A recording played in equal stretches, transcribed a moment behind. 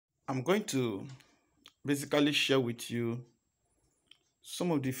I'm going to basically share with you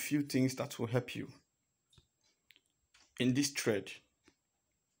some of the few things that will help you in this trade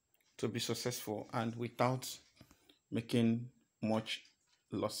to be successful and without making much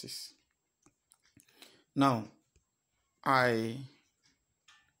losses. Now, I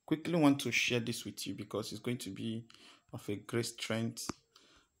quickly want to share this with you because it's going to be of a great strength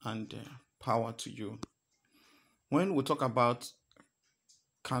and power to you. When we talk about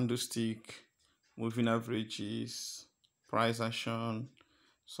candlestick, moving averages, price action,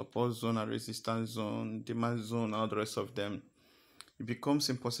 support zone and resistance zone, demand zone, all the rest of them, it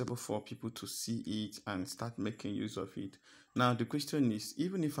becomes impossible for people to see it and start making use of it. Now, the question is,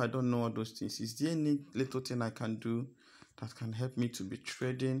 even if I don't know all those things, is there any little thing I can do that can help me to be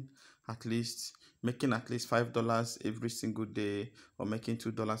trading, at least making at least $5 every single day, or making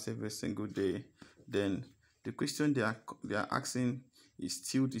 $2 every single day? Then the question they are asking is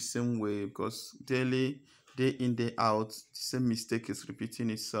still the same way, because daily, day in, day out, the same mistake is repeating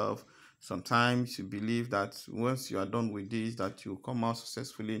itself. Sometimes you believe that once you are done with this, that you'll come out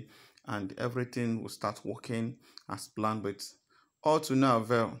successfully and everything will start working as planned, but all to no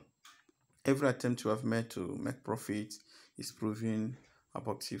avail. Every attempt you have made to make profit is proving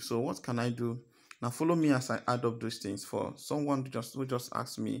abortive. So what can I do? Now follow me as I add up those things. For someone who just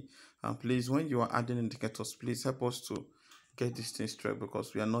asked me, please, when you are adding indicators, please help us to get this thing straight,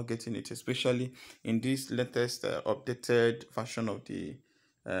 because we are not getting it, especially in this latest updated version of the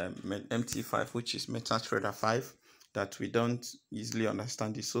MT5, which is MetaTrader 5, that we don't easily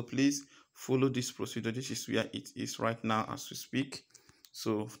understand it. So please follow this procedure. This is where it is right now as we speak.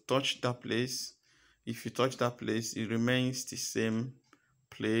 So touch that place. If you touch that place, it remains the same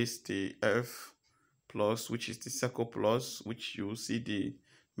place, the F plus, which is the circle plus, which you will see the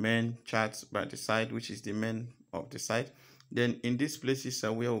main chart by the side, which is the main of the side. Then in these places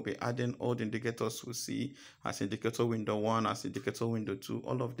where we'll be adding all the indicators we see as indicator window 1, as indicator window 2,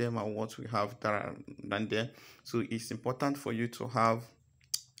 all of them are what we have done there. So it's important for you to have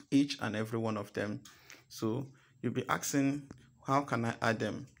each and every one of them. So you'll be asking, how can I add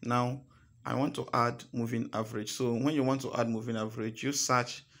them? Now, I want to add moving average. So when you want to add moving average, you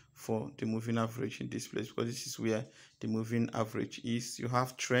search for the moving average in this place, because this is where the moving average is. You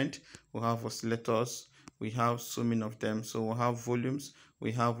have trend, we have oscillators, we have so many of them. So we have volumes,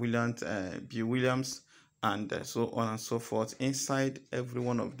 we have Williams, and so on and so forth. Inside every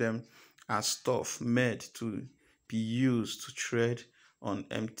one of them are stuff made to be used to trade on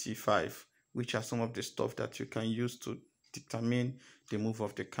MT5, which are some of the stuff that you can use to determine the move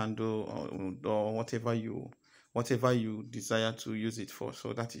of the candle, or whatever you desire to use it for.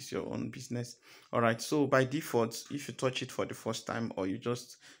 So that is your own business. All right, so by default, if you touch it for the first time, or you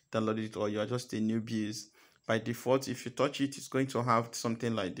just download it, or you are just a newbie, by default, if you touch it, it's going to have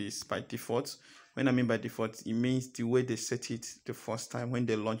something like this by default. When I mean by default, it means the way they set it the first time when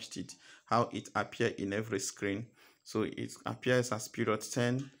they launched it, how it appeared in every screen. So it appears as period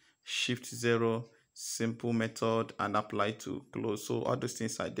 10, shift 0, simple method, and apply to close. So all those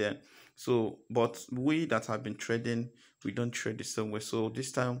things are there. So, but we that have been trading, we don't trade the same way. So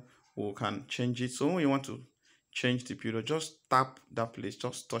this time we can change it. So when you want to change the period, just tap that place,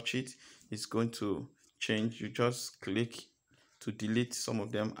 just touch it. It's going to change. You just click to delete some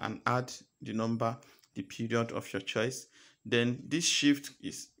of them and add the number, the period of your choice. Then this shift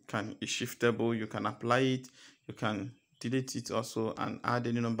is shiftable. You can apply it, you can delete it also, and add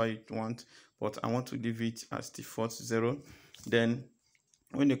any number you want, but I want to leave it as default 0. Then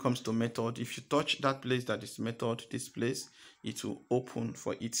when it comes to method, if you touch that place that is method, this place, it will open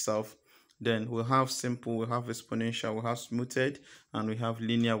for itself. Then we'll have simple, we have exponential, we have smoothed, and we have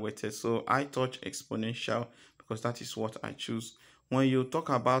linear weighted. So I touch exponential because that is what I choose. When you talk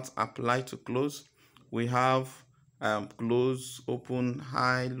about apply to close, we have close, open,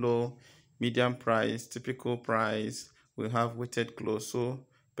 high, low, medium price, typical price. We have weighted close. So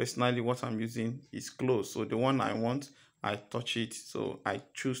personally, what I'm using is close. So the one I want, I touch it. So I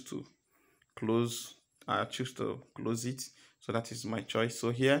choose to close. I choose to close it. So that is my choice. So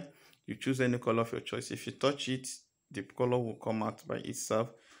here, you choose any color of your choice. If you touch it, the color will come out by itself.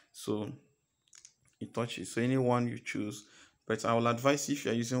 So you touch it. So any one you choose. But I will advise, if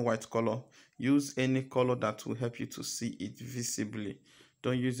you're using white color, use any color that will help you to see it visibly.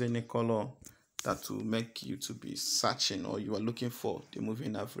 Don't use any color that will make you to be searching, or you are looking for the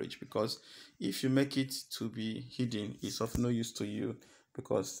moving average, because if you make it to be hidden, it's of no use to you,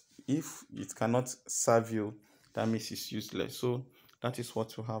 because if it cannot serve you, that means it's useless. So that is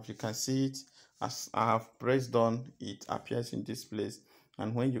what you have. You can see it as I have pressed on, it appears in this place.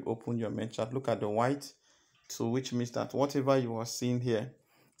 And when you open your main chart, look at the white. So which means that whatever you are seeing here,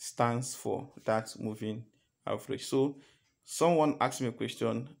 stands for that moving average. So someone asked me a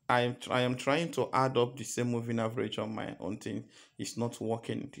question. I am trying to add up the same moving average on my own thing. It's not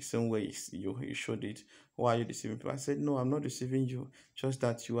working the same way you showed it. Why are you deceiving people? I said, no, I'm not deceiving you. Just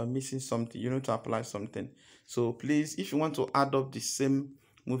that you are missing something. You need to apply something. So please, if you want to add up the same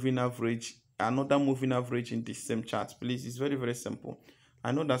moving average, another moving average in the same chart, please, it's very, very simple.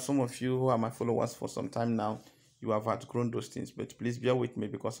 I know that some of you who are my followers for some time now, you have outgrown those things, but please bear with me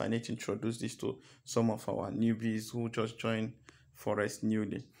because I need to introduce this to some of our newbies who just joined Forex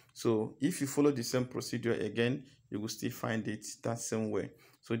newly. So if you follow the same procedure again, you will still find it that same way.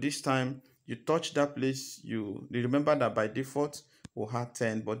 So this time you touch that place, you remember that by default we had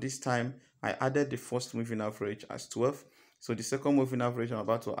 10, but this time I added the first moving average as 12. So the second moving average I'm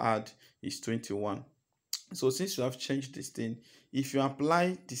about to add is 21. So since you have changed this thing, if you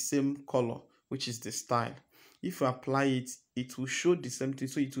apply the same color, which is the style, if you apply it, it will show the same thing.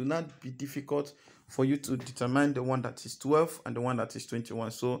 So it will not be difficult for you to determine the one that is 12 and the one that is 21.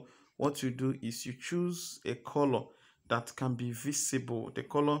 So what you do is you choose a color that can be visible, the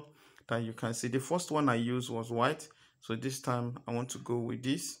color that you can see. The first one I used was white. So this time I want to go with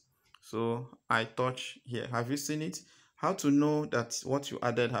this. So I touch here. Have you seen it? How to know that what you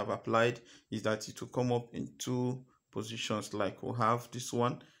added have applied is that it will come up in two positions. Like we'll have this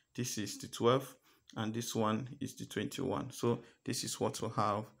one. This is the 12 and this one is the 21. So this is what we'll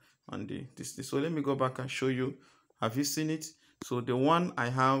have on this. So let me go back and show you. Have you seen it? So the one I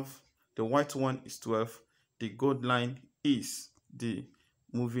have, the white one is 12. The gold line is the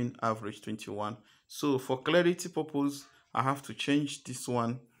moving average 21. So for clarity purpose, I have to change this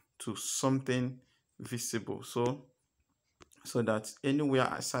one to something visible. So that anywhere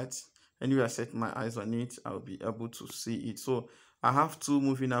I set my eyes on it, I'll be able to see it. So I have two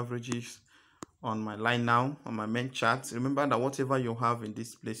moving averages on my line now, on my main chart. Remember that whatever you have in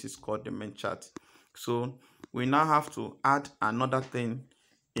this place is called the main chart. So we now have to add another thing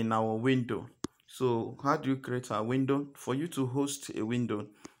in our window. So how do you create a window? For you to host a window,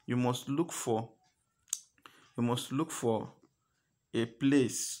 you must look for a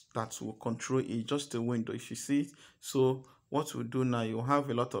place that will control it, just a window, if you see it. So what we'll do now, you have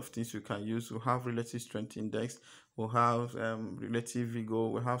a lot of things you can use. We'll have relative strength index, we'll have relative vigor,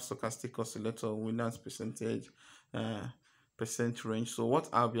 we'll have stochastic oscillator, winners percentage, percent range. So what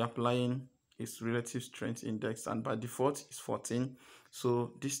I'll be applying is relative strength index, and by default is 14.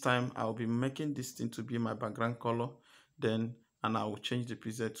 So this time I'll be making this thing to be my background color, and I will change the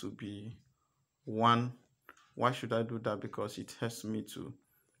preset to be 1. Why should I do that? Because it helps me to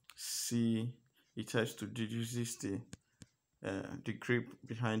see, it helps to deduce the grip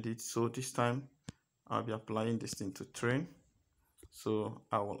behind it. So this time I'll be applying this thing to train. So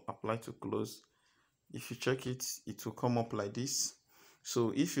I will apply to close. If you check it, it will come up like this.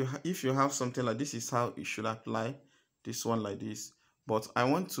 So if you have something like this, is how you should apply this one, like this. But I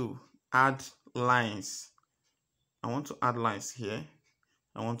want to add lines. I want to add lines here.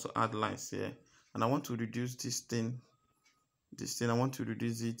 I want to add lines here. And I want to reduce this thing. I want to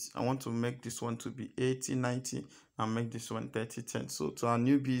reduce it. I want to make this one to be 80, 90 and make this one 30, 10. So to our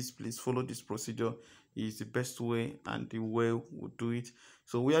newbies, please follow this procedure. It is the best way and the way we'll do it.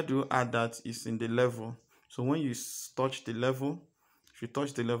 So where do you add that is in the level. So when you touch the level, if you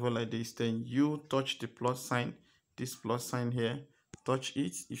touch the level like this, then you touch the plus sign, this plus sign here, touch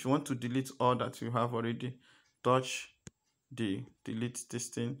it. If you want to delete all that you have already, touch delete this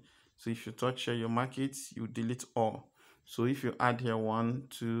thing. So if you touch here, you mark it, you delete all. So if you add here 1,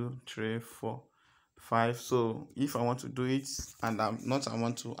 2, 3, 4, 5. So if I want to do it, and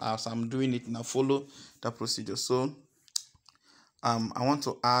as I'm doing it now, follow the procedure. So I want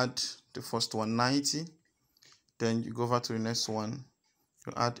to add the first one 90, then you go over to the next one,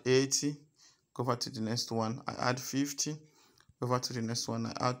 you add 80, go over to the next one, I add 50, go over to the next one,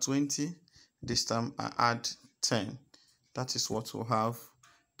 I add 20, this time I add 10. That is what we'll have.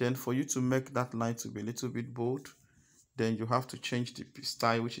 Then for you to make that line to be a little bit bold, then you have to change the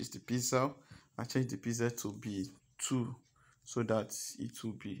style, which is the pixel. I change the pixel to be 2 so that it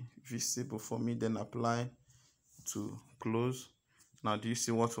will be visible for me. Then apply to close. Now do you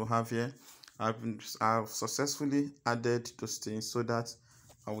see what we have here? I've successfully added those things so that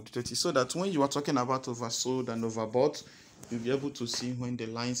I will detect it, so that when you are talking about oversold and overbought, you'll be able to see when the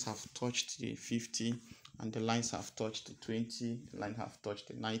lines have touched the 50 and the lines have touched the 20, the line have touched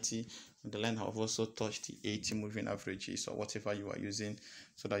the 90, and the line have also touched the 80 moving averages or whatever you are using,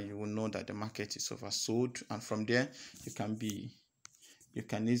 so that you will know that the market is oversold. And from there you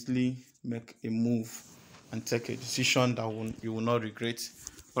can easily make a move and take a decision that you will not regret.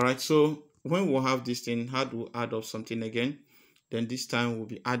 All right, so when we'll have this thing, how do we add up something again? Then this time we'll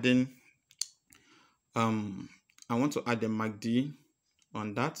be adding I want to add a MACD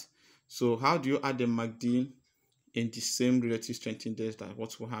on that. So how do you add a MACD in the same relative strength index that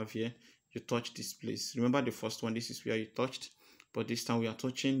what we have here? You touch this place. Remember the first one, this is where you touched, but this time we are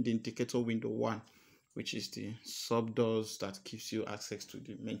touching the indicator window 1, which is the subdoors that gives you access to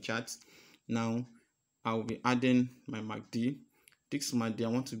the main chart. Now I will be adding my MACD. This MACD, I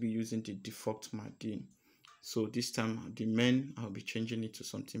want to be using the default MACD. So this time the main, I'll be changing it to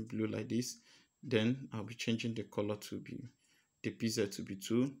something blue like this. Then I'll be changing the color to be the PZ to be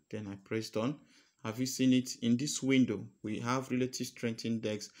 2. Then I press done. Have you seen it? In this window we have relative strength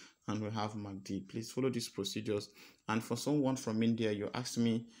index and we have MACD. Please follow these procedures. And for someone from India, you asked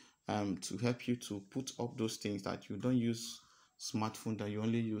me to help you to put up those things that you don't use smartphone, that you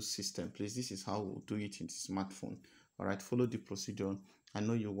only use system. Please, this is how we'll do it in the smartphone. All right, follow the procedure. I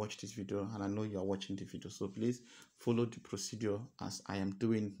know you watch this video and I know you are watching the video, so please follow the procedure as I am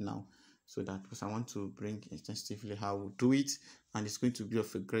doing now, so that, because I want to bring extensively how we do it, and it's going to be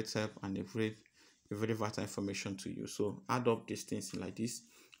of a great help and a very vital information to you. So add up these things like this.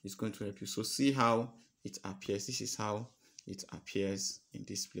 It's going to help you. So see how it appears. This is how it appears in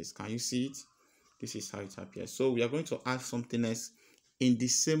this place. Can you see it? This is how it appears. So we are going to add something else in the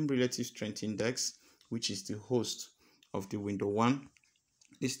same relative strength index, which is the host of the window 1.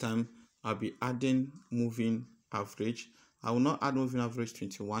 This time I'll be adding moving average. I will not add moving average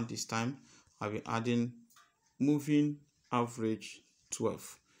 21 this time. I'll be adding moving average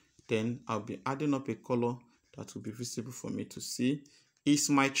 12. Then I'll be adding up a color that will be visible for me to see. It's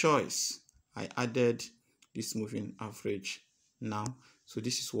my choice. I added this moving average now. So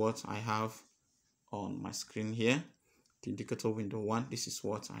this is what I have on my screen here. The indicator window 1. This is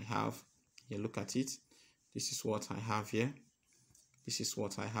what I have here. Look at it. This is what I have here. This is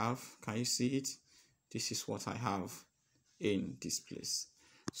what I have. Can you see it? This is what I have in this place.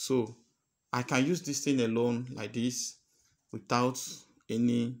 So I can use this thing alone like this without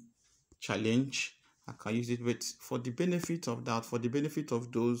any challenge. I can use it, but for the benefit of that, for the benefit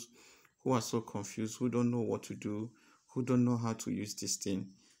of those who are so confused, who don't know what to do, who don't know how to use this thing,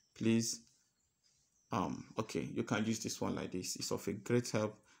 please, okay, you can use this one like this. It's of a great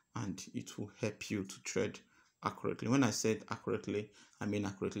help and it will help you to trade accurately. When I said accurately, I mean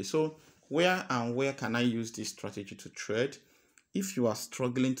accurately. So where can I use this strategy to trade? If you are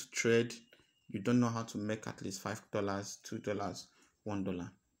struggling to trade, you don't know how to make at least $5, $2, $1,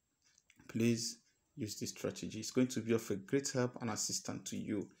 please use this strategy. It's going to be of a great help and assistance to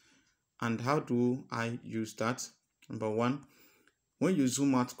you. And how do I use that? Number 1, when you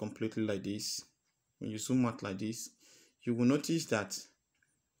zoom out completely like this, you will notice that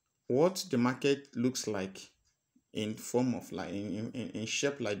what the market looks like in form of like in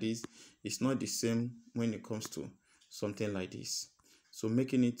shape like this is not the same when it comes to something like this. So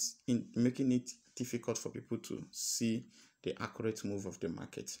making it difficult for people to see the accurate move of the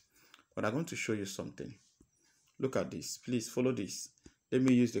market. But I'm going to show you something. Look at this. Please follow this. Let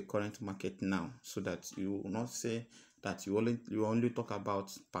me use the current market now, so that you will not say that you only talk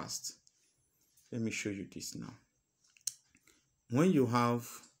about past. Let me show you this now. When you have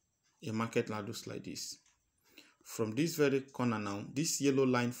a market like this, from this very corner now, this yellow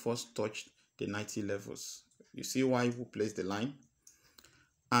line first touched the 90 levels. You see why we placed the line?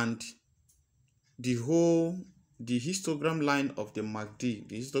 And the histogram line of the MACD,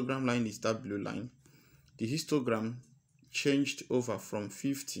 the histogram line is that blue line. The histogram changed over from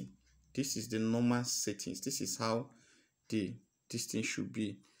 50. This is the normal settings. This is how this thing should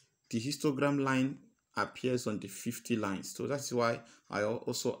be. The histogram line appears on the 50 lines. So that's why I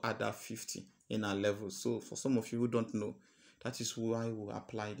also add that 50 in our level. So for some of you who don't know, that is why we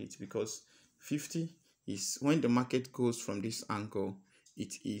applied it, because 50 is when the market goes from this angle,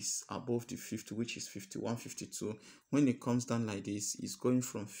 it is above the 50, which is 51, 52. When it comes down like this, it's going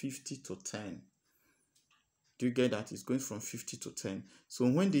from 50 to 10. Do you get that? It's going from 50 to 10. So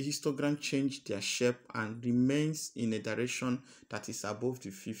when the histogram change their shape and remains in a direction that is above the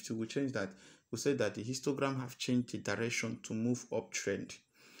 50, we say that the histogram have changed the direction to move uptrend.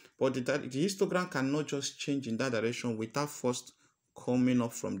 But the histogram cannot just change in that direction without first coming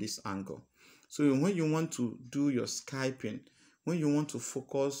up from this angle. So when you want to do your scalping, when you want to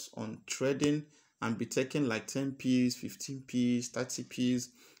focus on trading and be taking like 10 Ps, 15 Ps, 30 Ps,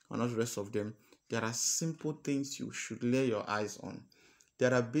 and all the rest of them, there are simple things you should lay your eyes on.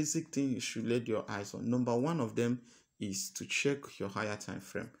 There are basic things you should lay your eyes on. Number 1 of them is to check your higher time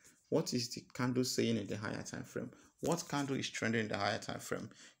frame. What is the candle saying in the higher time frame? What candle is trending in the higher time frame?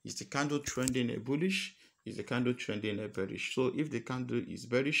 Is the candle trending a bullish? Is the candle trending a bearish? So if the candle is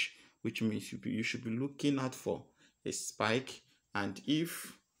bearish, which means you should be looking out for a spike And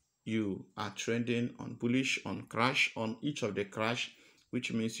if you are trending on bullish, on crash, on each of the crash,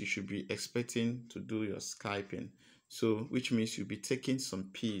 which means you should be expecting to do your scalping. So which means you'll be taking some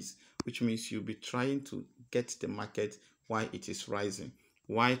P's, which means you'll be trying to get the market while it is rising.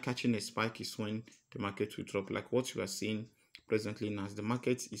 Why catching a spike is when the market will drop, like what you are seeing presently now. As the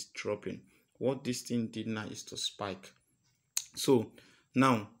market is dropping, what this thing did now is to spike. So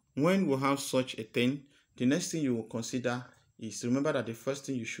now when we have such a thing, the next thing you will consider is, remember that the first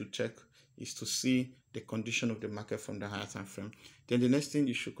thing you should check is to see the condition of the market from the higher time frame. Then the next thing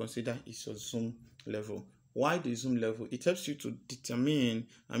you should consider is your zoom level. Why the zoom level? It helps you to determine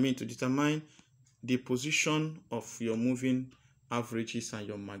the position of your moving averages and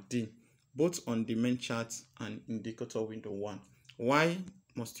your MACD, both on the main chart and indicator window 1. Why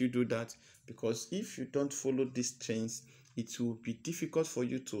must you do that? Because if you don't follow these trends, it will be difficult for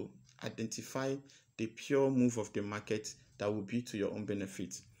you to identify the pure move of the market that will be to your own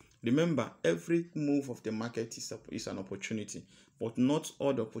benefit. Remember, every move of the market is an opportunity, but not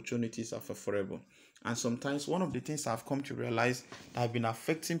all the opportunities are favorable. And sometimes one of the things I've come to realize that have been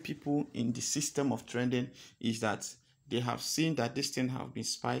affecting people in the system of trending is that they have seen that this thing has been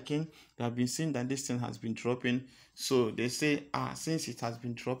spiking, they have been seeing that this thing has been dropping. So they say, since it has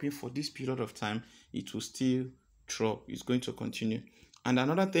been dropping for this period of time, it will still drop, it's going to continue. And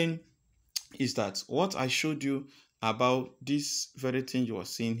another thing is that what I showed you about this very thing you are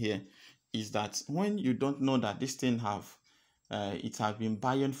seeing here is that when you don't know that this thing it has been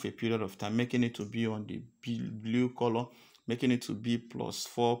buying for a period of time, making it to be on the blue color, making it to be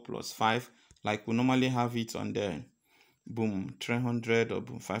 +4, +5, like we normally have it on the boom 300 or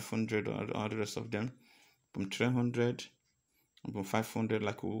boom 500 or all the rest of them, boom 300, boom 500,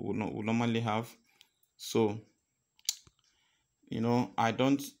 like we normally have. So I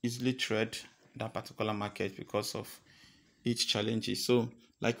don't easily trade that particular market because of its challenges. So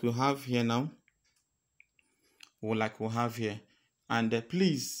like we have here now, and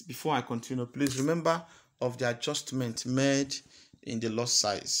please, before I continue, please remember of the adjustment made in the lot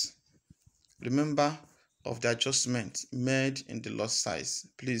size. Remember of the adjustment made in the lot size.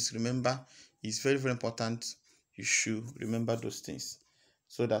 Please remember, it's very, very important. You should remember those things,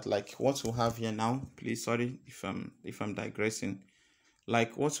 so that like what we have here now, please, sorry if I'm digressing.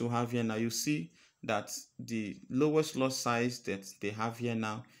 Like what we have here now, you see that the lowest lot size that they have here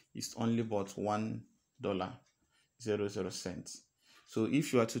now is only about $1.00. So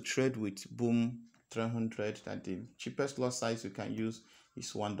if you are to trade with boom 300, that the cheapest lot size you can use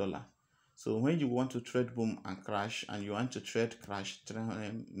is $1. So when you want to trade boom and crash, and you want to trade crash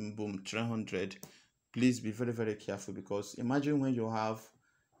boom 300, please be very, very careful, because imagine when you have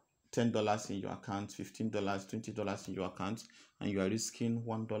 $10 in your account, $15, $20 in your account, and you are risking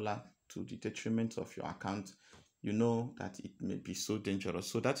 $1 to the detriment of your account. You know that it may be so dangerous.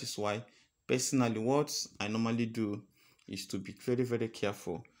 So that is why personally what I normally do is to be very, very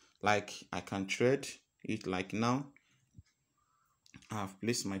careful. Like I can trade it, like now I have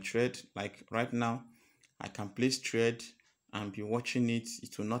placed my trade, like right now I can place trade and be watching it.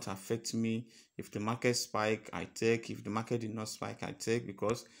 It will not affect me. If the market spike, I take. If the market did not spike, I take,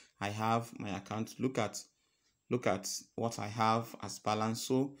 because I have my account. Look at what I have as balance.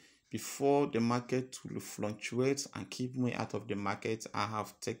 So before the market will fluctuate and keep me out of the market, I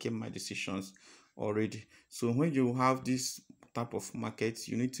have taken my decisions already. So when you have this type of market,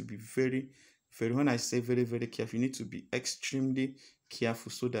 you need to be very, very, when I say very, very careful, you need to be extremely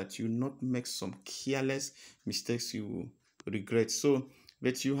careful, so that you not make some careless mistakes you will regret. So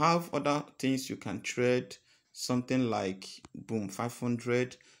but you have other things you can trade, something like boom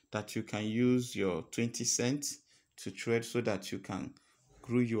 500, that you can use your 20 cents to trade, so that you can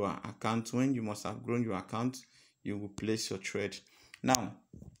grow your account. When you must have grown your account, you will place your trade. Now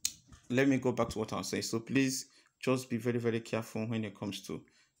let me go back to what I was saying. So please just be very, very careful when it comes to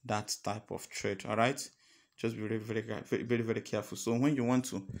that type of trade. All right, just be very, very, very, very, very careful. So when you want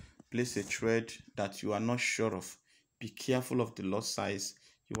to place a trade that you are not sure of, be careful of the lot size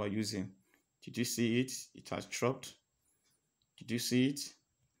you are using. Did you see it? It has dropped. Did you see it?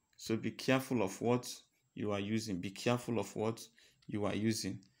 So be careful of what you are using. Be careful of what you are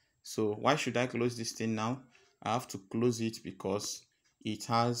using. So why should I close this thing now? I have to close it because it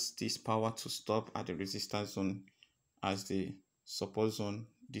has this power to stop at the resistance zone as the support zone,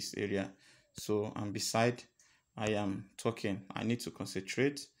 this area. So, and beside I am talking, I need to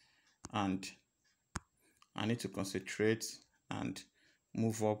concentrate and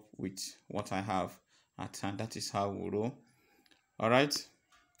move up with what I have at hand. That is how we roll. All right,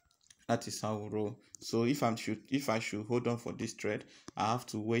 that is how we roll. So if I should hold on for this trade, I have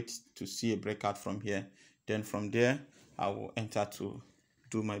to wait to see a breakout from here. Then from there, I will enter to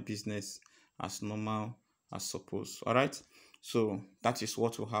do my business as normal as supposed. All right, so that is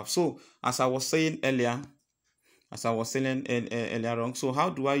what we have. So as I was saying earlier, earlier on, so how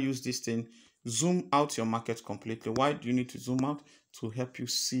do I use this thing? Zoom out your market completely. Why do you need to zoom out? To help you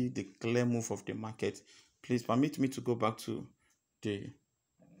see the clear move of the market. Please permit me to go back to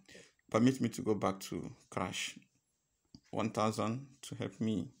crash 1000 to help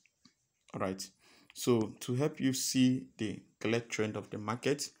me. All right, so to help you see the clear trend of the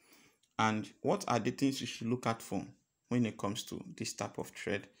market, and what are the things you should look at for when it comes to this type of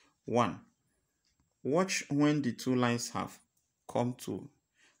trade. One, watch when the two lines have come to,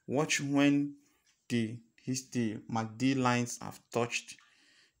 watch when the MACD lines have touched,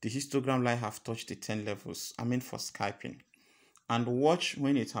 the histogram line have touched the 10 levels, I mean for scalping, and watch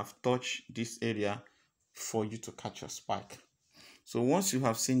when it have touched this area for you to catch your spike. So once you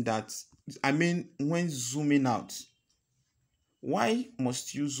have seen that, I mean when zooming out, why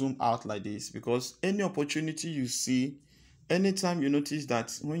must you zoom out like this? Because any opportunity you see, anytime you notice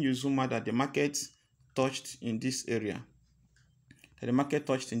that when you zoom out that the market touched in this area,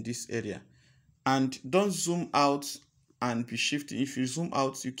 and don't zoom out and be shifting. If you zoom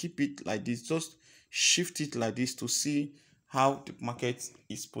out, you keep it like this, just shift it like this to see how the market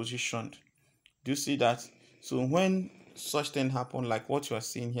is positioned. Do you see that? So when such thing happen, like what you are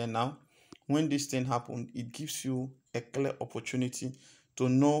seeing here now, when this thing happen, it gives you a clear opportunity to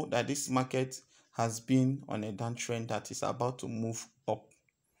know that this market has been on a downtrend that is about to move up.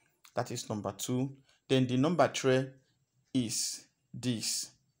 That is number two. Then the number three is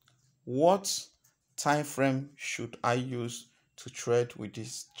this: what time frame should I use to trade with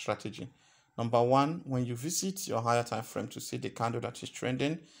this strategy? Number one, when you visit your higher time frame to see the candle that is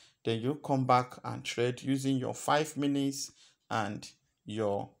trending, then you come back and trade using your 5 minutes and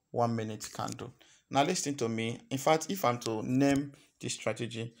your 1 minute candle. Now listen to me. In fact, if I'm to name this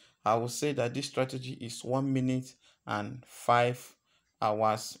strategy, I will say that this strategy is 1 minute and 5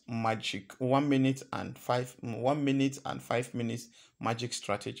 hours magic, 1 minute and 5 minutes magic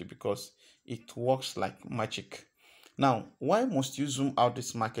strategy, because it works like magic. Now, why must you zoom out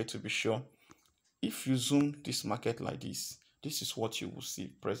this market to be sure? If you zoom this market like this, this is what you will see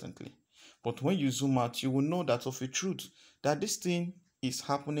presently. But when you zoom out, you will know that of a truth that this thing is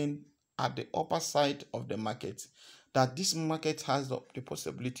happening at the upper side of the market, that this market has the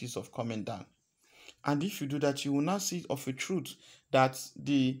possibilities of coming down. And if you do that, you will now see of a truth that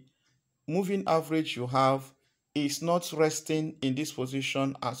the moving average you have is not resting in this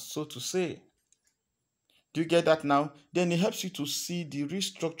position, as so to say. Do you get that now? Then it helps you to see the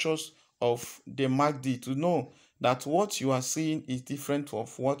restructures of the MACD, to know that what you are seeing is different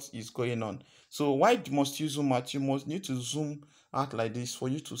of what is going on. So why must you zoom out? You must need to zoom out like this for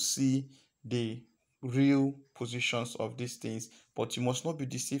you to see the real positions of these things, but you must not be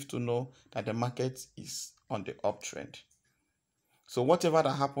deceived to know that the market is on the uptrend. So whatever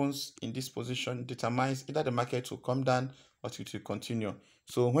that happens in this position determines either the market will come down or it will continue.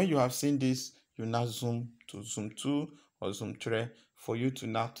 So when you have seen this, you now zoom to zoom 2 or zoom 3 for you to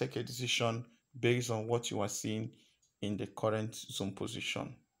now take a decision based on what you are seeing in the current zoom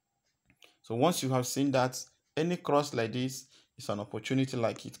position. So once you have seen that, any cross like this is an opportunity,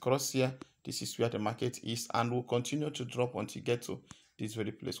 like it crossed here. This is where the market is and will continue to drop until you get to this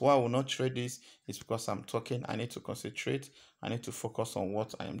very place. Why I will not trade this is because I'm talking. I need to concentrate. I need to focus on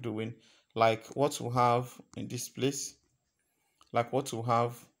what I am doing. Like what we have in this place.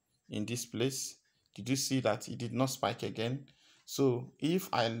 Did you see that it did not spike again? So if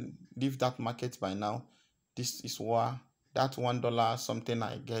I leave that market by now, this is where that $1 something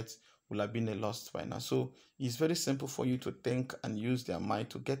I get will have been a loss by now. So it's very simple for you to think and use their mind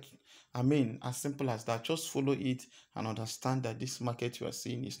to get, as simple as that. Just follow it and understand that this market you are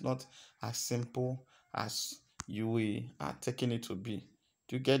seeing is not as simple as you are taking it to be.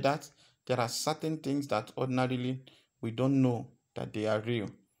 Do you get that? There are certain things that ordinarily we don't know that they are real.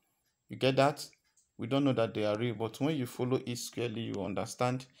 You get that? We don't know that they are real, but when you follow it squarely, you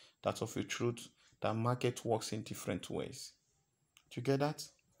understand that of a truth, that market works in different ways. Do you get that?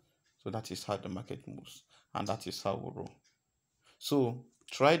 So that is how the market moves, and that is how we roll. So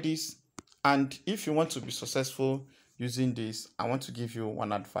try this, and if you want to be successful using this, I want to give you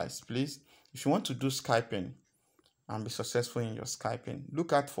one advice, please. If you want to do Skyping and be successful in your Skyping,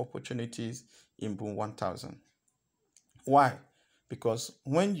 look out for opportunities in Boom 1000. Why? Because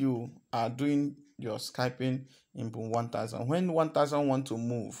when you are doing your Skyping in Boom 1000, when 1000 want to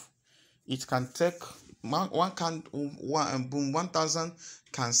move, it can take Boom 1000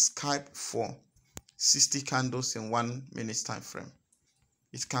 can Skype for 60 candles in 1 minute time frame.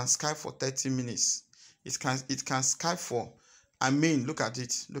 It can Skype for 30 minutes. it can sky for. I mean, look at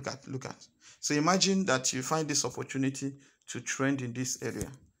it. Look at. So imagine that you find this opportunity to trend in this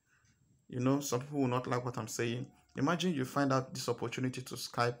area. Some people will not like what I'm saying. Imagine you find out this opportunity to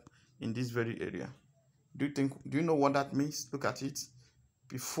Skype in this very area. Do you know what that means? Look at it.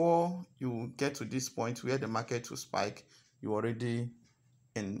 Before you get to this point where the market will spike, you're already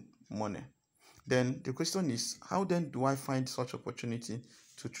in money. Then the question is, how then do I find such opportunity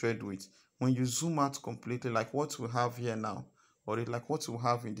to trade with? When you zoom out completely, like what we have here now, or like what we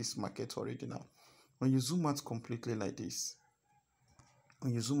have in this market already now. When you zoom out completely like this,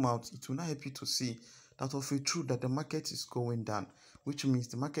 when you zoom out, it will not help you to see that of a truth that the market is going down, which means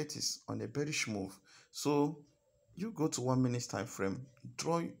the market is on a bearish move. So you go to 1 minute time frame,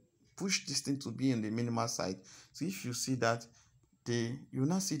 push this thing to be in the minimal side. So if you see that you will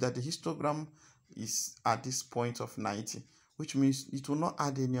now see that the histogram is at this point of 90, which means it will not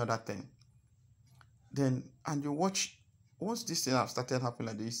add any other thing. Then, and you watch, once this thing have started happening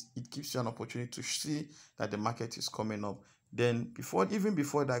like this, it gives you an opportunity to see that the market is coming up. Then even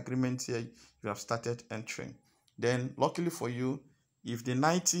before the agreement here, you have started entering. Then luckily for you, if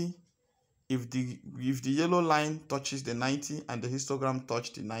the yellow line touches the 90 and the histogram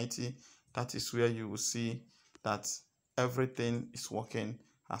touch the 90, that is where you will see that everything is working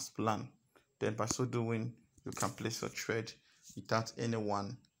as planned. Then by so doing, you can place your trade without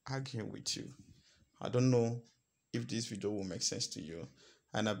anyone arguing with you. I don't know if this video will make sense to you,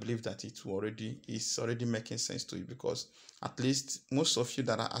 and I believe that it's already making sense to you, because at least most of you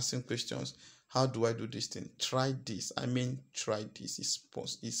that are asking questions, how do I do this thing? Try this. I mean, try this.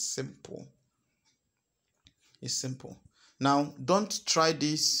 It's simple. It's simple. Now, don't try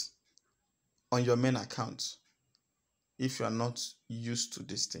this on your main account if you are not used to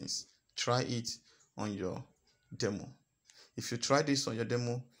these things. Try it on your demo. If you try this on your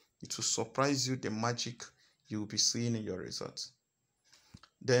demo, it will surprise you the magic you will be seeing in your results.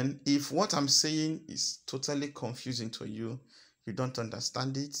 Then, if what I'm saying is totally confusing to you, you don't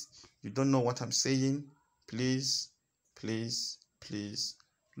understand it, you don't know what I'm saying, please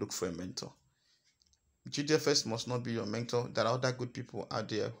look for a mentor. GDFX must not be your mentor. There are other good people out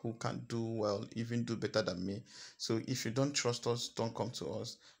there who can do well, even do better than me. So if you don't trust us, don't come to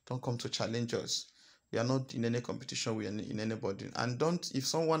us. Don't come to challenge us. We are not in any competition with anybody. And if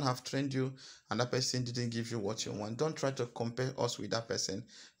someone have trained you and that person didn't give you what you want, don't try to compare us with that person,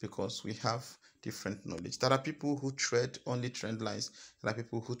 because we have different knowledge. There are people who trade only trend lines. There are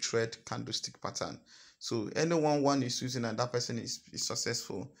people who trade candlestick pattern. So anyone one is using and that person is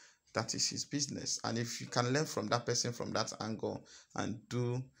successful, that is his business. And if you can learn from that person from that angle and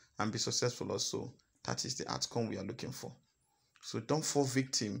be successful also, that is the outcome we are looking for. So don't fall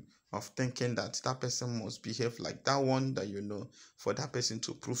victim of thinking that person must behave like that one that you know, for that person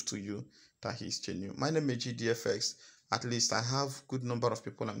to prove to you that he's genuine. My name is GDFX. At least I have good number of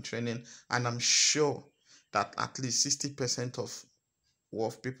people I'm training, and I'm sure that at least 60%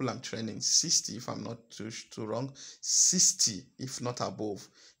 of people I'm training, 60 if I'm not too wrong, 60 if not above,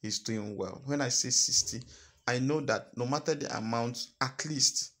 is doing well. When I say 60, I know that no matter the amount, at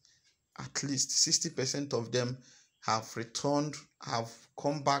least 60% of them have returned, have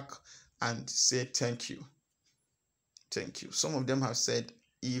come back and said thank you. Some of them have said,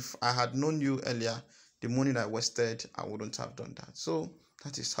 if I had known you earlier, the money that I wasted, I wouldn't have done that. So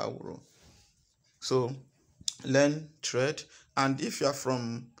that is how we roll. So learn, trade. And if you are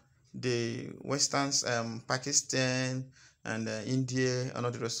from the westerns, Pakistan and India and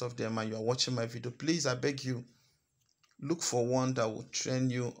all the rest of them, and you are watching my video, please, I beg you, look for one that will train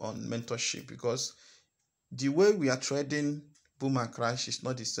you on mentorship, because the way we are trading boom and crash is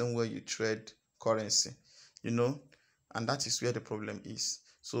not the same way you trade currency, and that is where the problem is.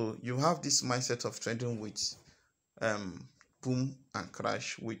 So you have this mindset of trading with boom and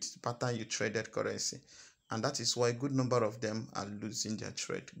crash with pattern you traded currency, and that is why a good number of them are losing their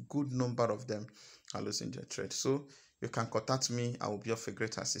trade. So you can contact me. I will be of a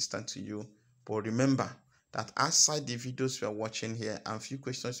great assistance to you. But remember that outside the videos you are watching here, and few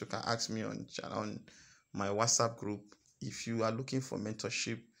questions you can ask me on my WhatsApp group. If you are looking for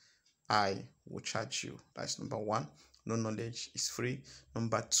mentorship, I will charge you. That's number one. No knowledge is free.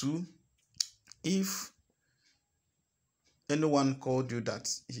 Number two, if anyone called you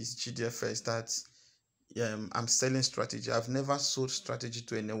that he's GDFX, that I'm selling strategy, I've never sold strategy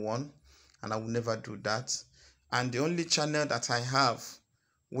to anyone, and I will never do that. And the only channel that I have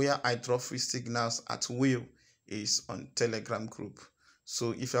where I drop free signals at will is on Telegram group.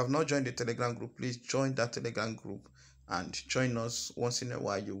 So if you have not joined the Telegram group, please join that Telegram group and join us. Once in a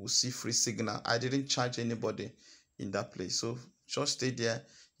while, you will see free signal. I didn't charge anybody in that place. So just stay there.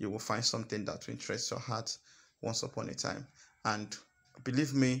 you will find something that will interest your heart once upon a time. And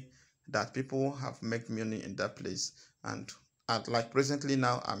believe me that people have made money in that place. And like presently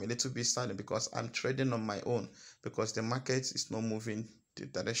now, I'm a little bit sad because I'm trading on my own, because the market is not moving the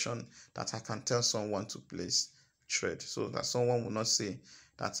direction that I can tell someone to place trade, so that someone will not say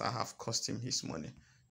that I have cost him his money.